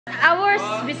hours.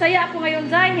 Bisaya ako ngayon,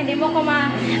 Zay. Hindi mo ko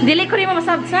dili ko rin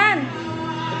masabsan.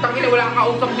 Tangina, wala kang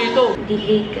kausap dito.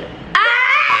 Dili ka.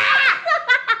 Ah!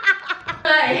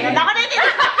 Ako na dito.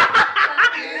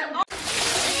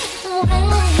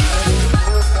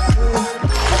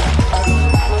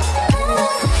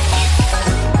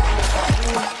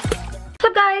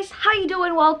 How you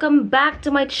doing? Welcome back to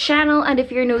my channel, and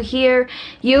if you're new here,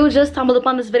 you just stumbled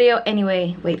upon this video.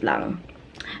 Anyway, wait lang.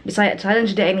 Bisaya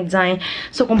challenge day ni Zay.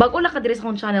 So kung bago na ka diri sa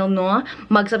akong channel no,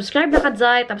 mag-subscribe na ka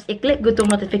Zay, tapos i-click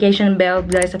gutong notification bell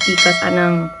dahil sa pikas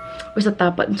anang sa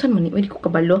tapat. Unsan man ni ko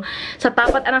kabalo. Sa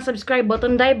tapat anang subscribe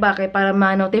button dai ba kay para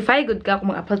ma-notify gud ka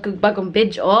kung mag-upload kog bagong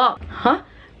video.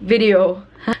 Video.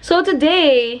 So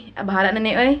today, bahala na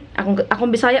ni oy.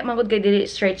 Akong Bisaya man gud kay dili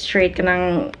straight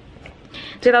kanang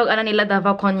tawag ana nila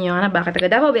Davao konyo na bakit taga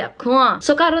Davao ba ako.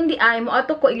 So karon di ay mo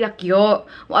ato ko ilakyo.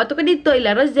 Mo ato ko dito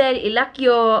ila Rosel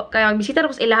ilakyo kaya magbisita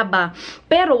ko sa ilaba.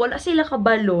 Pero wala sila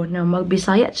kabalo na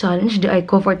magbisaya challenge di ay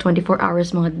ko for 24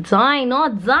 hours mga Zay,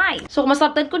 no Zay. So kung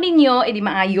masabtan ko ninyo edi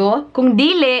maayo. Kung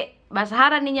dili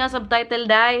basaharan ninyo ang subtitle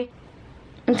dai.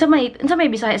 Unsa may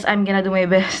Bisaya I'm gonna do my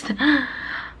best.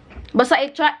 Basta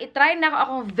i-try na ako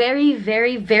akong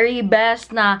very best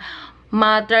na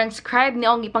ma-transcribe ni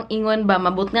ang ipang ingon ba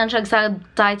mabut nga siya sa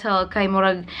title kay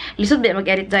murag lisod ba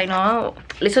mag-edit Zay no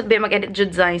lisod ba mag-edit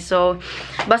jud Zay. So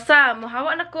basta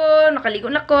mohawa na ko, nakaligo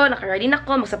na ko, naka-ready na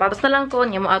ko, magsapatos na lang ko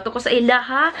nya mo auto ko sa ila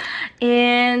ha,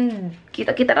 and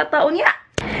kita ra taon ya.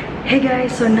 Hey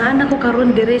guys, so naan ako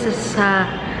karon dire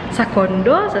sa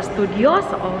condo, sa studio,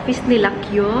 sa office ni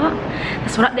Lakyo.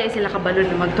 Tas wala dai sila kabalo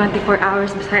na mag 24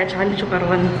 hours Bisaya challenge ko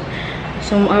karon.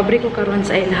 So, maabri ko karon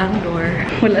sa ilahang door.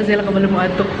 Wala sila kabalo mo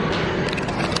ato.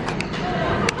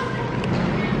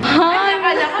 Hi!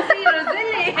 Wala ko si Rosel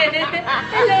eh.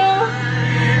 Hello!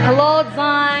 Hello,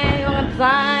 Zay! Mga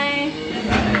Zay!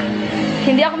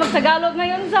 Hindi ako magtagalog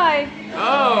ngayon, Zay.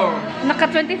 Oh! Naka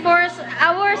 24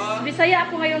 hours. Bisaya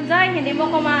ako ngayon, Zay. Hindi mo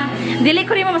ko dili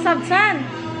ko rin masabsan.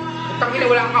 Tangina,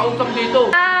 wala kang kausap dito.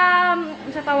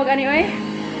 Sa tawag ani oy?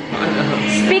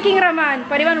 Speaking raman,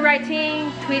 pwede man writing,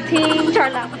 tweeting,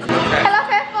 charla. Hello,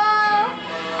 Fefo!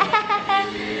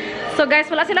 So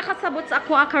guys, wala sila kasabot sa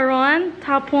ako akaron.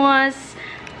 Tapos,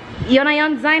 yun na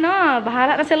yun, Zay, no?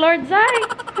 Bahala na si Lord Zay.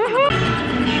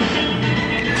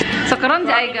 So karon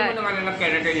Zay, guys. Ano naman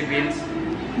nag-character ni Vince?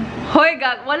 Hoy,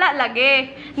 gag, wala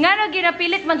lagi. Nga no,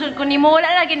 ginapilit man dyan ko ni mo,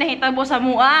 wala lagi nahitabo sa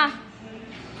mua.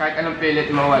 Kahit anong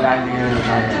pilit mo, wala hindi nga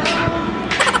nakaya.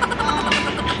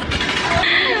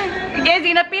 Guys,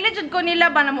 ginapilit jud ko nila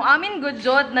ba na mo amin good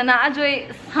jud na naa-joy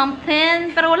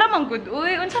something pero wala man good.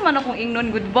 Uy, unsa man akong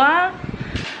ingnon good ba?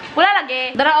 Wala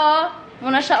lagi. Dara oh.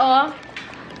 Muna siya oh.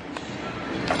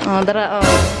 Oh, dara oh.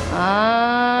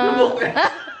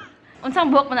 Unsang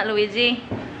buhok mo na Luigi?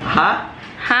 Ha?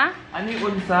 Ha? Ano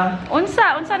yung unsa?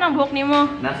 Unsa nang buhok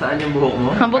nimo? Nasaan yung buhok mo?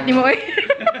 Ang buhok nimo oy.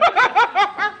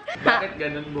 Bakit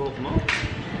ganun buhok mo?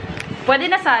 Pwede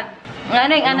na sad.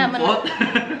 Ano yung anak man?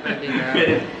 Pwede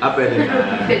na. Pwede na.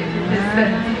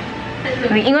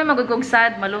 Ingon magugog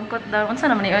sad, malungkot daw. Unsa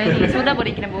naman ni oy? Suda po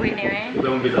rin kinabuhi ni oy. Ito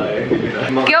mong Bisaya.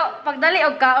 Kyo, pagdali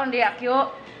og kaon diya,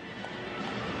 Kyo.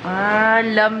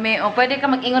 Lami. O, pwede ka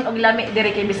mag-ingon og lami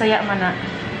diri kay Bisaya man na.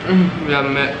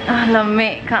 Lami. Lami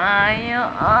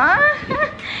kaayo.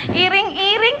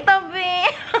 Iring-iring tabi.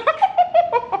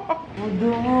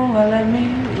 Udong alami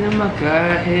na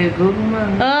makahigugma.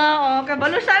 Oo,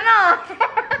 kabalo siya no.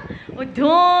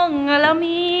 Udong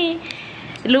alami.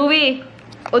 Louie,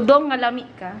 udong alami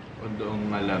ka. Udong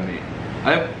alami.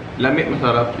 Ay, lami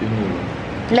masarap yun.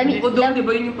 Lami. Udong, di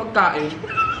ba yun yung pagkain?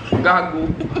 Gago.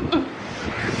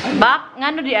 Bak,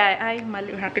 ngano di ay? Ay,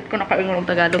 mali. Hapit ko nakaingon og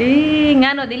Tagalog.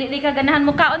 Ngano, dili ka ganahan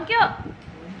mo kaon, Kyo?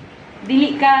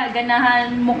 Dili ka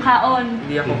ganahan mo kaon.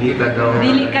 Hindi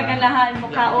ka ganahan mo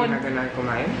kaon. Hindi ka ganahan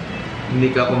kumain?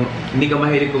 Hindi ka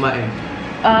mahilig kumain.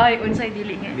 Ay, unsay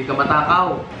dili nga. Hindi ka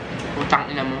matakaw. Utang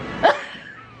ina mo.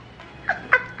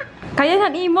 Kaya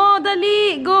nan imo,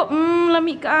 dali. Go.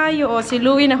 Lami kaayo. O, si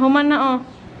Louie na human na, o.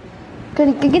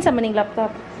 Kagin sa maning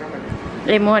laptop.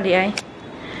 Ay mo, di ay.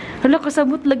 Hala,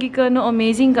 kasabot lagi ka, no?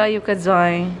 Amazing kayo ka,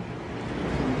 Zay.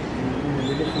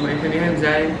 Maintindihan,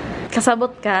 Zay.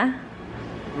 Kasabot ka?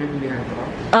 Maintindihan ko?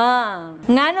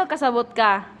 Ngano kasabot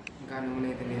ka? Gano'n mo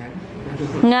naiintindihan?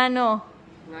 Ngano?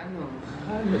 Ngano?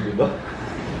 Ano, diba?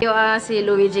 Si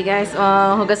Luigi, guys.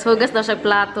 Hugas-hugas daw siya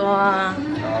plato.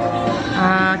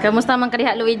 Kamusta man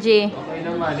kadiha, Luigi? Okay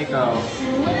naman, ikaw.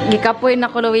 Gikapoy na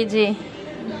ko, Luigi.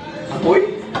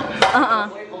 Apoy?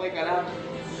 Okay ka lang.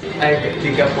 Ay,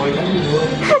 gikapoy lang yun.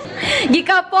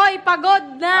 Gikapoy,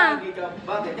 pagod na.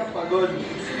 Bakit ka pagod?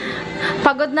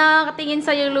 Pagod na katingin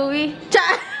sa'yo, Louie.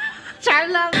 Char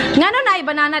lang. Ngano na ay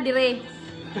banana dire?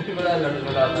 Wala lang.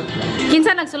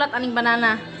 Kinsa nagsulat aning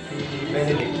banana? Si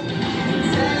Benedict.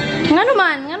 Ngano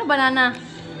man? Ngano banana?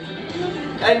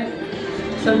 And,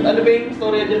 ano ba yung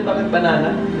storya dyan? Bakit banana?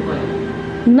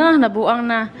 Nabuang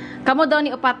na. Kamo daw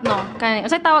ni upat no. Kani,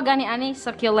 usay tawag gani ani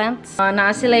succulents.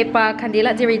 Naa sila'y pa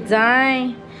kandila diri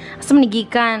day. Asa man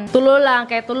gikan? Tulo lang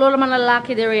kay tulo man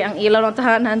lalaki diri ang ilaw ng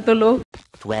tahanan tulo.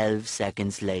 12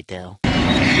 seconds later.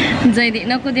 Jay, di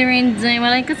na ko diri Jay.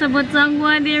 Walay kasabot sa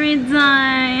akwa diri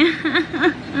Jay.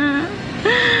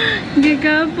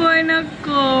 Gikapoy na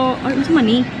ko. Ay, mas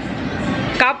mani.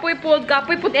 Kapoy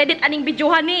pod edit aning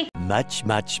videohan ni. Much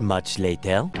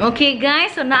later. Okay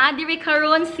guys, so naadiri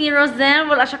karon si Rosel.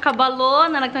 Wala siya kabalo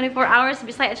na nag 24 hours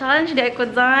Bisaya challenge. Di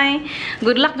ako Jay.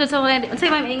 Good luck dun sa mga.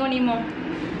 Unsay may ingon nimo?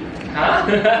 Ha?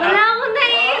 Wala akong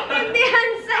naiintindihan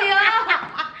sa'yo.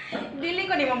 Dili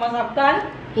ko di mo masabtan?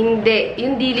 Hindi.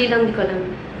 Yung dili lang di ko alam.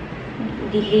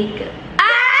 Dili ka.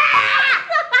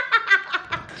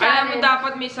 Alam mo,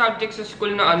 dapat may subject sa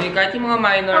school na ano, kahit yung mga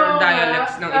minor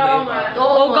dialects ng iba-iba.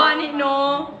 Oo, gani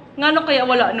no. Ngano kaya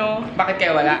wala no? Bakit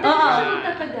kaya wala? Oo.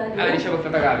 Hindi siya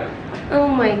magtatagalog. Oh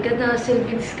my God,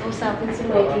 nakasilbings kausapin si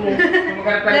Mykee.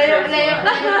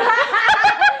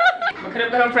 Maghanap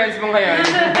ka ng friends mo ngayon.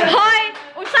 Hoy!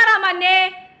 Unsa raman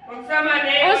eh? Unsa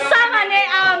man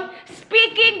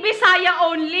Speaking Bisaya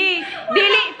only.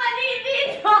 Dili.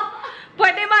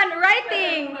 Pwede man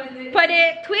writing.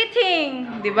 Pwede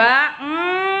tweeting. Diba?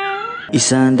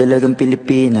 Isang dalagang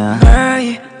Pilipina.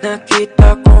 Ay,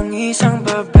 nakita kong isang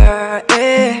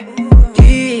babae.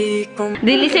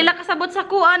 Dili sila kasabot sa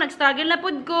kuha. Nag-struggle na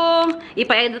pod ko.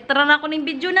 Ipa-edit na ako ng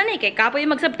video na ni. Kay kapoy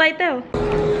yung mag-subtitle.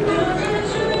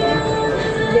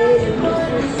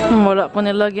 Wala ko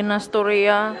nilagyan na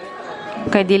storya.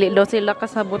 Kay dili daw sila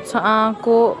kasabot sa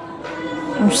ako.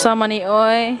 Sama ni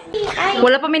oy.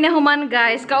 Wala pa minahuman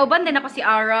guys. Kauban din na pa si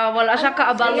Ara. Wala siya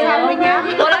kaabalo.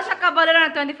 Wala siya kaabalo na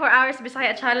 24 hours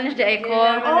Bisaya challenge di ako.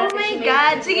 Oh my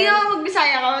God! Sige nga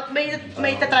mag-Bisaya ka.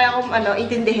 May tatry akong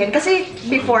intindihin. Kasi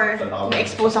before,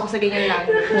 na-expose ako sa ganyan lang.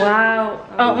 Wow.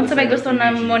 Oh, unsa may gusto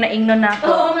na mo na ingnon na ako?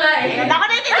 Oo nga eh. Ako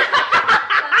na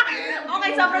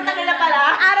Okay, sobrang tagal na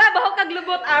pala. Ara, bahog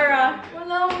kaglubot Ara.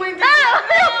 Wala akong may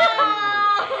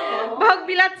Bahog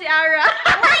bilat si Ara.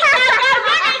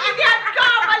 Naiintindihan ko!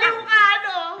 Baliw ka,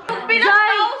 ano?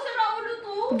 Jai!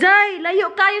 Jai,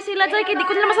 layo kayo sila Jai. Kaya di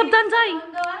ko nila masabtan Jai.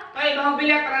 Ay, mga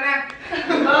bilat, tara na.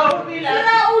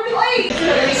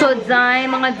 So Jai,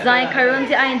 mga Jai, karon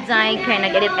si ay Jai. Kaya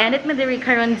nag-edit na diri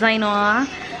karon Jai no.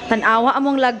 Tanawa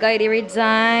among lagay diri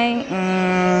Jai.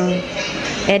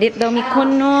 Edit daw mi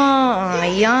kuno.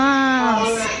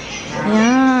 Yes.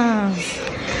 Yes.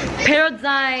 Pero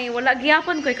Jai, wala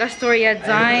gyapon ko'y kastorya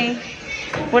Jai.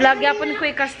 Wala gyapon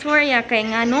ko'y kastorya kay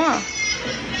ngano.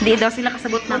 Di daw sila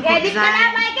kasabot na ko Jai. Edit ka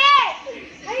na, Mykee!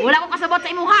 Wala ko kasabot sa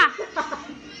imuha.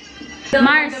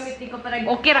 Mars.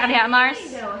 Okay ra ka diha Mars.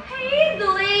 Hey,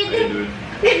 dude!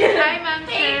 Hi, ma'am,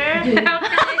 sir.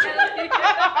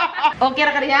 Okay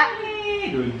ra ka diha?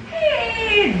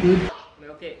 May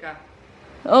okay ka.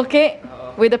 Okay.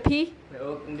 With a P? May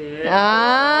okay, hindi.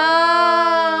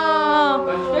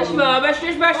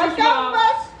 Bastos mo.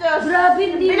 Grabe,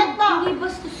 hindi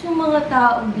bastos yung mga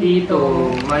tao Dito,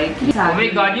 Mykee. Oh my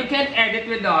God, you can't edit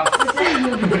with us.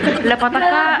 Lapata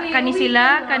ka. Kani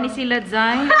sila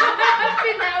Jai.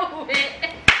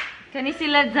 Kani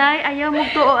sila Jai. Ayaw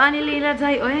mugtuoan ni Lila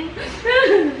Jai, oy.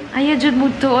 Ayaw jud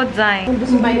mugtuo Jai.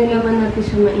 Gusto ba naman natin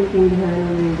siya maintindihan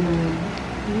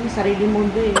ng Sarili mo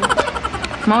din.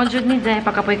 Mao jud ni Jai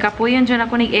pakapoy-kapoy yun dyan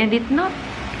ako nag-edit no.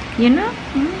 You know?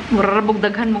 Murarabog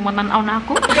daghan mong matanaw na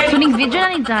ako. So ning video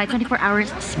na ni Jai 24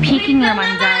 hours speaking naman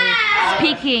Jai.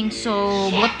 Speaking so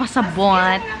buot pa sa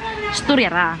buot. Storya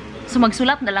ra. So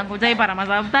magsulat na lang ko Jai para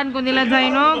masabtan ko nila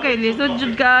Jai no. Kay lisod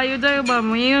jud kaayo Jai ba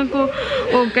moingon ko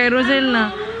o kay Rosel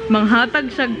na manghatag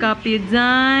siya copy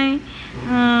Jai.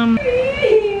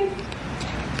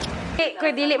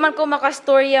 Kay dili man ko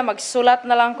makastorya magsulat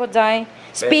na lang ko Jai.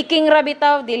 Speaking ra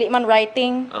bitaw dili man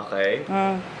writing. Okay.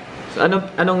 So,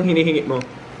 anong hinihingi mo?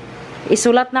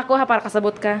 Isulat na ko ha para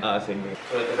kasabot ka. Sige.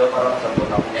 Sulat ito para kasabot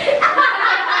ako.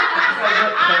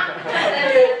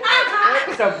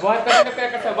 Kasabot? Ano na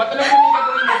kaya kasabot? Alam mo yung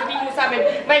gagawin mo? Sabihin mo sa amin,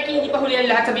 Mykee, hindi pa huli ang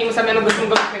lahat. Sabihin mo sa amin anong gusto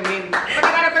mong gawin.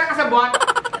 Pagkakarap ka na kasabot?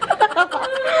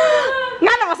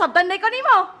 Nga na masabtan na ko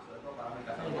nimo.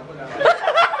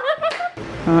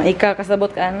 Ikaw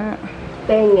kasabot ka na.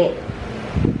 Penge.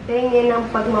 Penge ng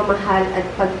pagmamahal at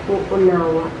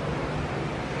pagpuunawa.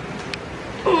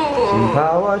 0945.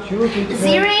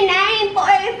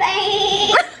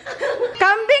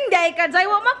 Kambing di ay ka, Zay.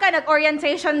 Wa man ka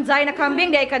nag-orientation, Zay, na kambing,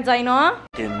 di ay ka, Zay, no?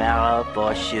 Tomorrow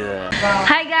for sure.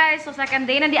 Hi guys! So second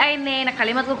day na di ay ni,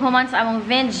 nakalimat ko kuman sa among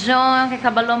video. Kay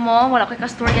kabalo mo, wala ko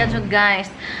kastorya dyan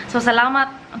guys. So salamat,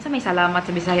 ano may salamat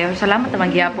sa Bisaya? Salamat naman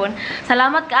gyapon.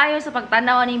 Salamat kaayo sa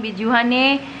pagtanaw ning videohan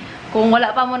ni. Kung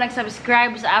wala pa mo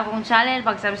nag-subscribe sa akong channel,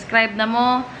 pag-subscribe na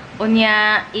mo,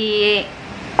 unya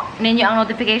ninyo ang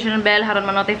notification bell haron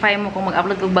ma-notify mo kung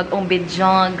mag-upload ko bagong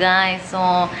video guys. So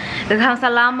daghang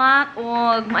salamat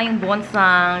ug maayong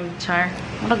bonsang char.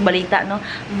 Magbalita no.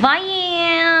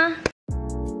 Bye!